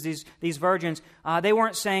witnesses, these virgins, they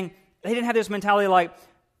weren't saying, they didn't have this mentality like,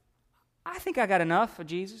 I think I got enough of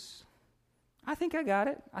Jesus. I think I got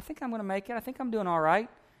it. I think I'm going to make it. I think I'm doing all right.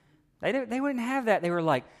 They wouldn't have that. They were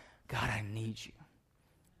like, God, I need you.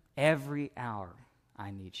 Every hour, I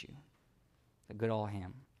need you. A good old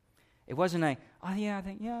hymn. It wasn't I'm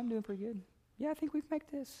doing pretty good. Yeah, I think we can make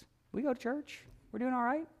this. We go to church. We're doing all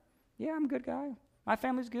right. Yeah, I'm a good guy. My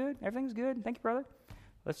family's good. Everything's good. Thank you, brother.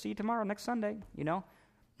 Let's see you tomorrow, next Sunday, And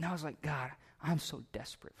I was like, God, I'm so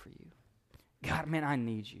desperate for you. God, man, I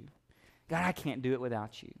need you. God, I can't do it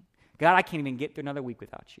without you. God, I can't even get through another week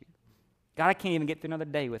without you. God, I can't even get through another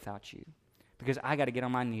day without you, because I got to get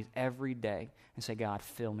on my knees every day and say, God,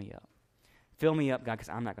 fill me up. Fill me up, God, because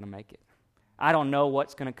I'm not going to make it. I don't know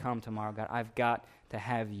what's going to come tomorrow, God. I've got to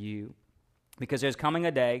have you, because there's coming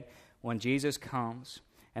a day when Jesus comes,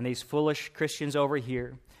 and these foolish Christians over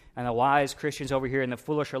here and the wise Christians over here, and the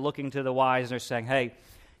foolish are looking to the wise, and they're saying, hey,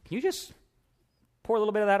 can you just pour a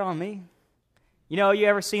little bit of that on me? You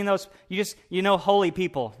ever seen those, holy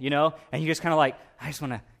people, and you just kind of like, I just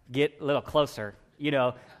want to get a little closer,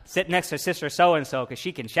 sit next to sister so-and-so because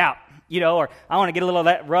she can shout, or I want to get a little of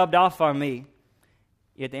that rubbed off on me.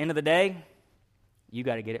 At the end of the day, you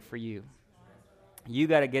got to get it for you. You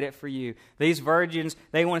got to get it for you. These virgins,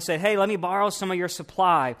 they want to say, hey, let me borrow some of your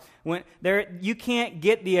supply. You can't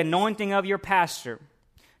get the anointing of your pastor.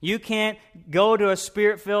 You can't go to a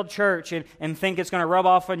Spirit-filled church and think it's going to rub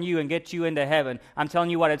off on you and get you into heaven. I'm telling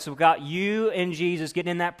you what, it's about you and Jesus getting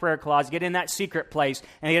in that prayer closet, getting in that secret place,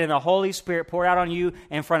 and getting the Holy Spirit poured out on you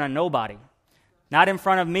in front of nobody. Not in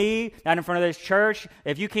front of me, not in front of this church.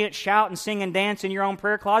 If you can't shout and sing and dance in your own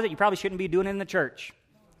prayer closet, you probably shouldn't be doing it in the church.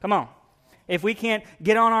 Come on. If we can't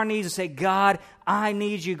get on our knees and say, God, I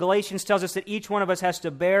need you. Galatians tells us that each one of us has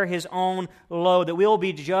to bear his own load, that we will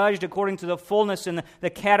be judged according to the fullness and the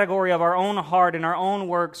category of our own heart and our own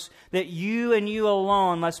works, that you and you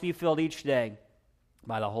alone must be filled each day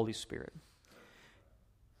by the Holy Spirit.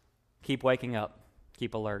 Keep waking up.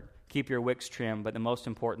 Keep alert. Keep your wicks trimmed. But the most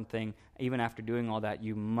important thing, even after doing all that,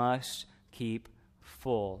 you must keep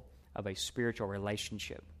full of a spiritual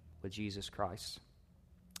relationship with Jesus Christ.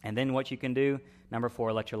 And then what you can do, number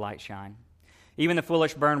 4, let your light shine. Even the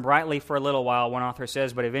foolish burned brightly for a little while, one author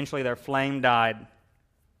says, but eventually their flame died.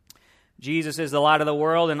 Jesus is the light of the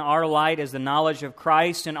world, and our light is the knowledge of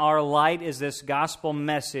Christ, and our light is this gospel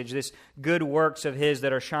message, this good works of His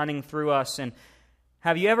that are shining through us. And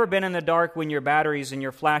have you ever been in the dark when your batteries and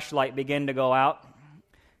your flashlight begin to go out?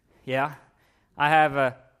 Yeah. I have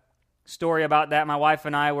a story about that. My wife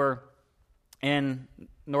and I were in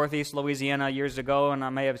Northeast Louisiana years ago, and I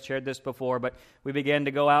may have shared this before, but we began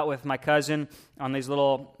to go out with my cousin on these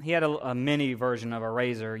he had a mini version of a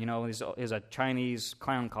Razor, it was a Chinese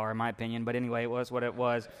clown car in my opinion, but anyway, it was what it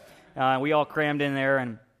was. We all crammed in there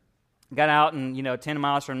and got out and, 10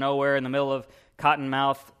 miles from nowhere in the middle of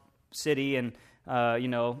Cottonmouth City, and,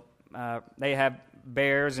 they have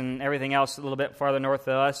bears and everything else a little bit farther north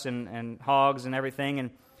of us, and hogs and everything.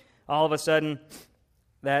 And all of a sudden,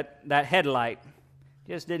 that headlight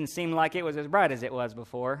just didn't seem like it was as bright as it was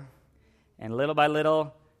before. And little by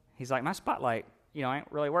little, he's like, my spotlight,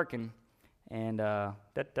 ain't really working. And we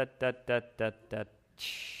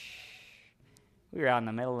were out in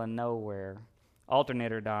the middle of nowhere.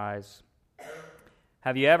 Alternator dies.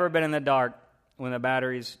 Have you ever been in the dark when the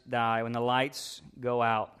batteries die, when the lights go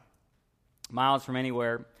out? Miles from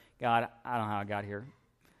anywhere. God, I don't know how I got here.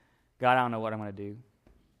 God, I don't know what I'm going to do.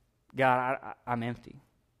 God, I'm empty.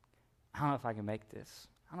 I don't know if I can make this.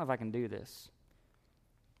 I don't know if I can do this.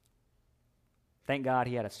 Thank God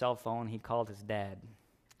he had a cell phone. He called his dad.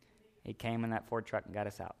 He came in that Ford truck and got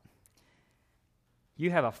us out. You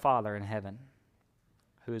have a Father in heaven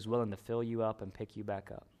who is willing to fill you up and pick you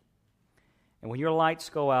back up. And when your lights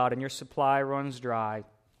go out and your supply runs dry,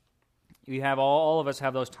 you have all of us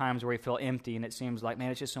have those times where we feel empty, and it seems like,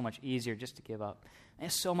 man, it's just so much easier just to give up. And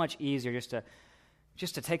it's so much easier just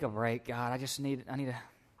to take a break. God, I need to,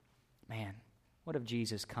 man, what if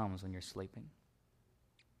Jesus comes when you're sleeping?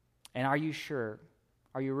 And are you sure?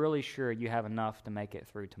 Are you really sure you have enough to make it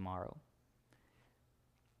through tomorrow?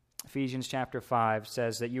 Ephesians chapter 5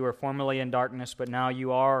 says that you were formerly in darkness, but now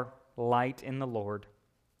you are light in the Lord.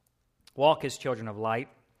 Walk as children of light.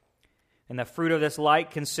 And the fruit of this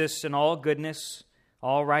light consists in all goodness,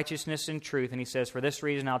 all righteousness and truth. And he says, for this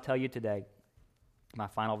reason I'll tell you today, my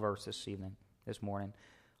final verse this morning.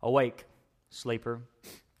 Awake, sleeper,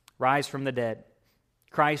 rise from the dead.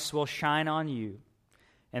 Christ will shine on you.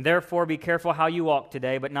 And therefore be careful how you walk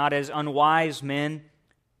today, but not as unwise men,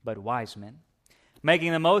 but wise men.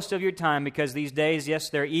 Making the most of your time, because these days, yes,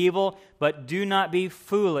 they're evil, but do not be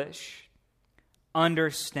foolish.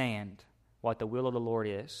 Understand what the will of the Lord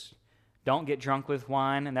is. Don't get drunk with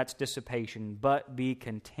wine, and that's dissipation, but be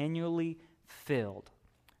continually filled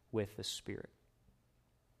with the Spirit.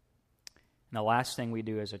 And the last thing we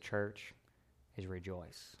do as a church is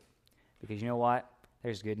rejoice. Because you know what?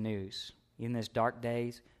 There's good news. In these dark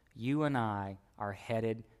days, you and I are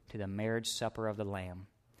headed to the marriage supper of the Lamb.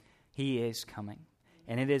 He is coming.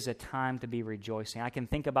 And it is a time to be rejoicing. I can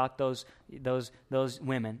think about those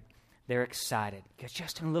women. They're excited because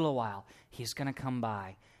just in a little while, he's going to come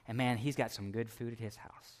by. And man, he's got some good food at his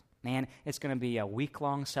house. Man, it's going to be a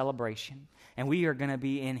week-long celebration. And we are going to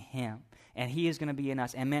be in him. And he is going to be in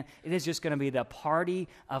us. And man, it is just going to be the party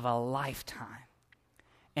of a lifetime.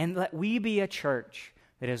 And let we be a church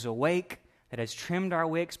that is awake, that has trimmed our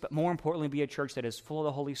wicks, but more importantly, be a church that is full of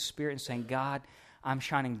the Holy Spirit and saying, God, I'm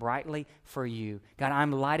shining brightly for you. God,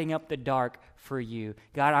 I'm lighting up the dark for you.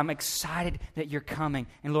 God, I'm excited that you're coming.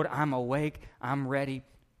 And Lord, I'm awake, I'm ready,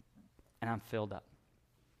 and I'm filled up.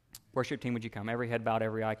 Worship team, would you come? Every head bowed,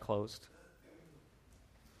 every eye closed.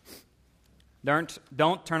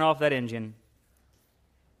 Don't turn off that engine.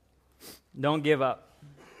 Don't give up.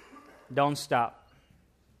 Don't stop.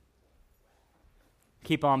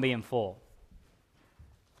 Keep on being full.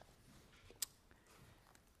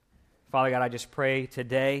 Father God, I just pray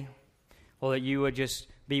today, Lord, that you would just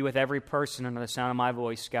be with every person under the sound of my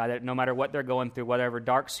voice, God, that no matter what they're going through, whatever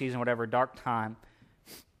dark season, whatever dark time,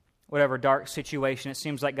 whatever dark situation, it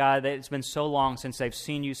seems like, God, that it's been so long since they've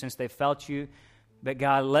seen you, since they've felt you, but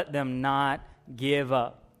God, let them not give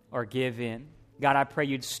up or give in. God, I pray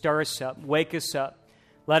you'd stir us up, wake us up.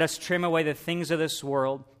 Let us trim away the things of this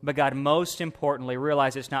world, but God, most importantly,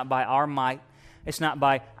 realize it's not by our might, it's not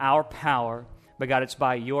by our power, but God, it's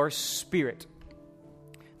by your Spirit.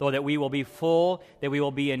 Lord, that we will be full, that we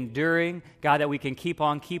will be enduring, God, that we can keep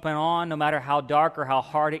on keeping on no matter how dark or how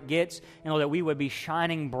hard it gets, and Lord, that we would be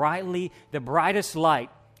shining brightly, the brightest light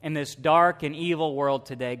in this dark and evil world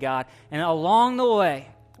today, God. And along the way,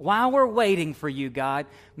 while we're waiting for you, God,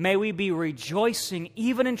 may we be rejoicing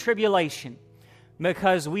even in tribulation,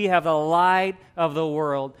 because we have the light of the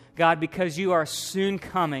world. God, because you are soon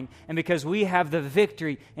coming, and because we have the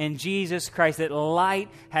victory in Jesus Christ, that light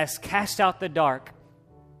has cast out the dark.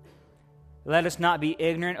 Let us not be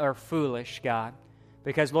ignorant or foolish, God,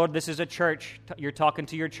 because, Lord, this is a church. You're talking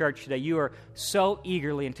to your church today. You are so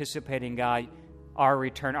eagerly anticipating, God, our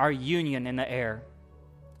return, our union in the air.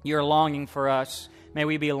 You're longing for us. May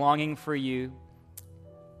we be longing for you.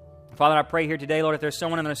 Father, I pray here today, Lord, if there's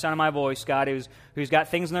someone under the sound of my voice, God, who's got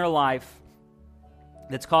things in their life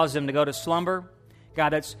that's caused them to go to slumber,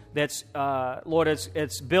 God, Lord,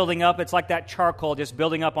 it's building up. It's like that charcoal just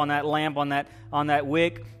building up on that lamp, on that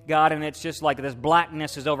wick, God, and it's just like this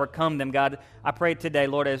blackness has overcome them, God. I pray today,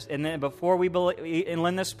 Lord, and then before we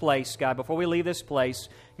in this place, God, before we leave this place,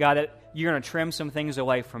 God, that you're going to trim some things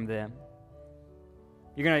away from them.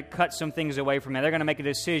 You're going to cut some things away from them. They're going to make a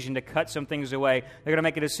decision to cut some things away. They're going to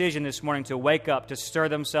make a decision this morning to wake up, to stir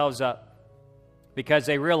themselves up, because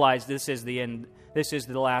they realize this is the end. This is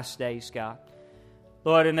the last days, God.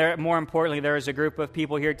 Lord, and more importantly, there is a group of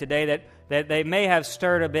people here today that they may have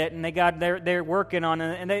stirred a bit, and they're working on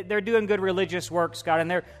it, and they're doing good religious works, God,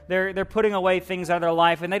 and they're putting away things out of their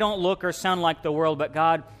life, and they don't look or sound like the world, but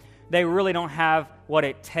God, they really don't have what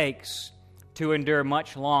it takes to endure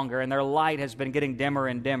much longer, and their light has been getting dimmer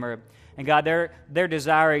and dimmer. And God, they're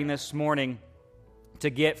desiring this morning to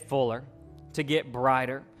get fuller, to get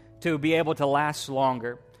brighter, to be able to last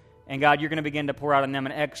longer. And God, you're going to begin to pour out on them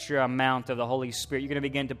an extra amount of the Holy Spirit. You're going to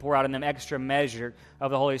begin to pour out on them extra measure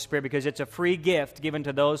of the Holy Spirit, because it's a free gift given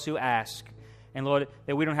to those who ask. And Lord,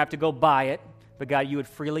 that we don't have to go buy it, but God, you would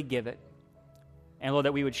freely give it. And Lord,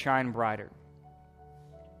 that we would shine brighter.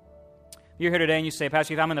 You're here today and you say,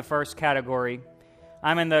 Pastor, if I'm in the first category,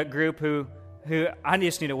 I'm in the group who I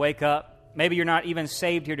just need to wake up. Maybe you're not even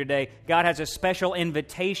saved here today. God has a special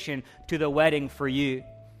invitation to the wedding for you.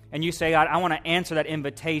 And you say, God, I want to answer that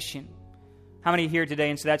invitation. How many here today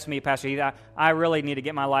and say, that's me, Pastor Heath. I really need to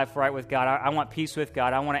get my life right with God. I want peace with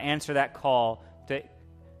God. I want to answer that call to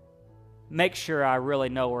make sure I really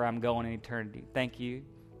know where I'm going in eternity. Thank you.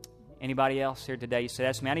 Anybody else here today? You say,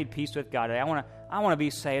 that's me. I need peace with God today. I want to be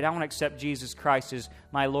saved. I want to accept Jesus Christ as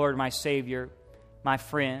my Lord, my Savior, my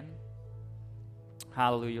friend.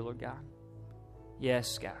 Hallelujah, Lord God.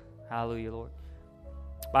 Yes, God. Hallelujah, Lord.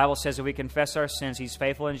 The Bible says that we confess our sins, He's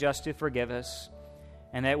faithful and just to forgive us.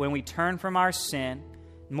 And that when we turn from our sin,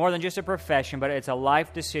 more than just a profession, but it's a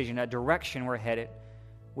life decision, a direction we're headed,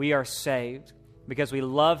 we are saved because we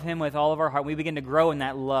love Him with all of our heart. We begin to grow in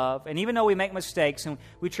that love. And even though we make mistakes and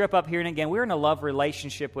we trip up here and again, we're in a love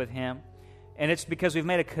relationship with Him. And it's because we've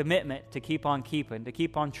made a commitment to keep on keeping, to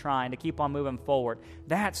keep on trying, to keep on moving forward.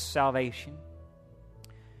 That's salvation.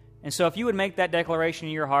 And so if you would make that declaration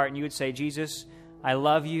in your heart and you would say, Jesus, I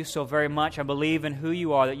love you so very much. I believe in who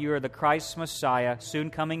you are, that you are the Christ Messiah,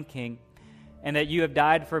 soon coming King, and that you have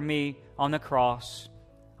died for me on the cross.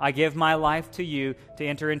 I give my life to you to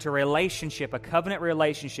enter into a relationship, a covenant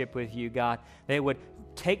relationship with you, God, that would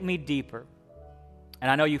take me deeper.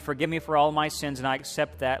 And I know you forgive me for all my sins, and I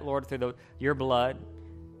accept that, Lord, through your blood.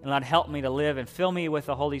 And Lord, help me to live and fill me with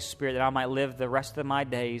the Holy Spirit that I might live the rest of my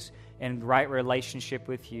days in right relationship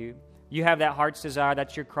with you. You have that heart's desire.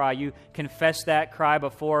 That's your cry. You confess that cry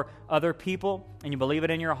before other people, and you believe it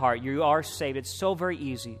in your heart. You are saved. It's so very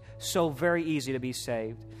easy to be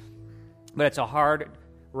saved. But it's a hard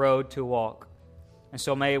road to walk. And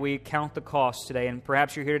so may we count the cost today. And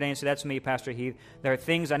perhaps you're here today and say, that's me, Pastor Heath. There are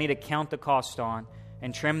things I need to count the cost on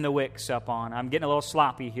and trim the wicks up on. I'm getting a little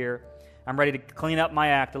sloppy here. I'm ready to clean up my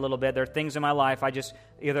act a little bit. There are things in my life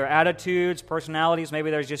either attitudes, personalities,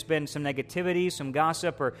 maybe there's just been some negativity, some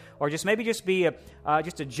gossip, or just maybe just be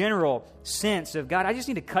just a general sense of, God, I just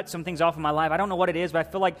need to cut some things off in my life. I don't know what it is, but I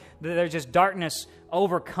feel like there's just darkness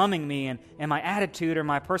overcoming me and my attitude or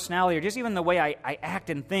my personality or just even the way I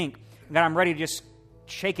act and think. God, I'm ready to just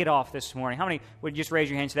shake it off this morning. How many would just raise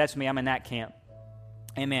your hands? That's me. I'm in that camp.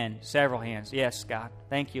 Amen. Several hands. Yes, God.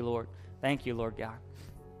 Thank you, Lord. Thank you, Lord God.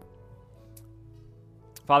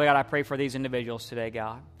 Father God, I pray for these individuals today,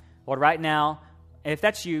 God. Lord, right now, if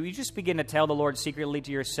that's you, you just begin to tell the Lord secretly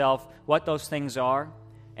to yourself what those things are.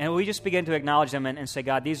 And we just begin to acknowledge them and say,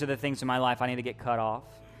 God, these are the things in my life I need to get cut off.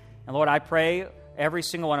 And Lord, I pray every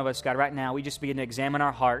single one of us, God, right now, we just begin to examine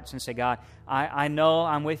our hearts and say, God, I know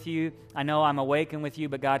I'm with you. I know I'm awakened with you,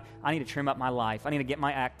 but God, I need to trim up my life. I need to get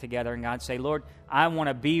my act together. And God, say, Lord, I want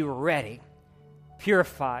to be ready,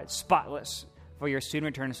 purified, spotless for your soon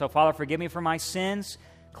return. So, Father, forgive me for my sins.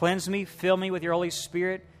 Cleanse me, fill me with your Holy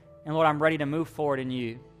Spirit, and Lord, I'm ready to move forward in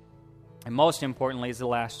you. And most importantly is the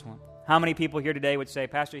last one. How many people here today would say,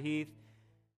 Pastor Heath,